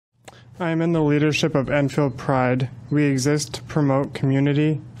I am in the leadership of Enfield Pride. We exist to promote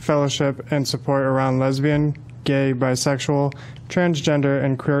community, fellowship, and support around lesbian, gay, bisexual, transgender,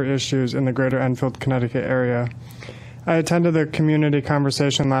 and queer issues in the greater Enfield, Connecticut area. I attended the community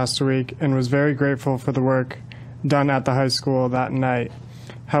conversation last week and was very grateful for the work done at the high school that night.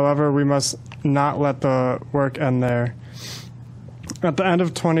 However, we must not let the work end there. At the end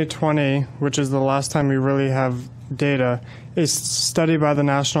of 2020, which is the last time we really have data, a study by the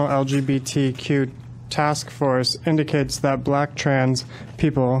National LGBTQ Task Force indicates that Black trans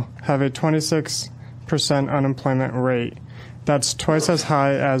people have a 26% unemployment rate. That's twice as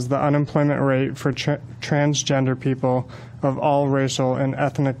high as the unemployment rate for transgender people of all racial and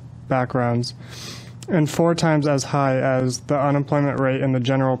ethnic backgrounds, and 4 times as high as the unemployment rate in the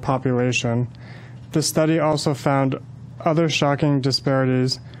general population. The study also found other shocking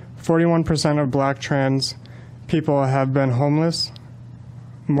disparities. 41% of Black trans people have been homeless,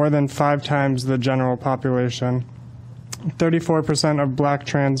 more than 5 times the general population. 34% of Black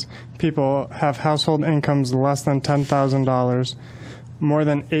trans people have household incomes less than $10,000, more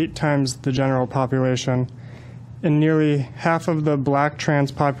than 8 times the general population. And nearly half of the Black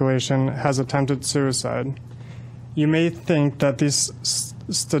trans population has attempted suicide. You may think that these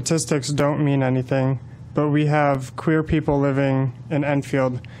statistics don't mean anything, but we have queer people living in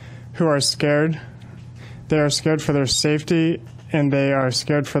Enfield who are scared. They are scared for their safety, and they are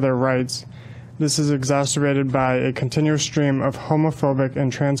scared for their rights. This is exacerbated by a continuous stream of homophobic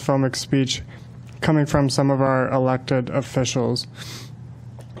and transphobic speech coming from some of our elected officials.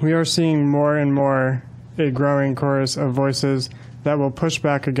 We are seeing more and more a growing chorus of voices that will push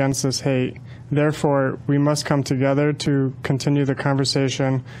back against this hate. Therefore, we must come together to continue the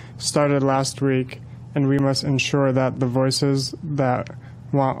conversation started last week, and we must ensure that the voices that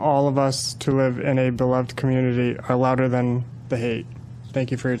want all of us to live in a beloved community are louder than the hate. Thank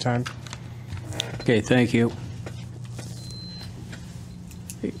you for your time. Okay, thank you.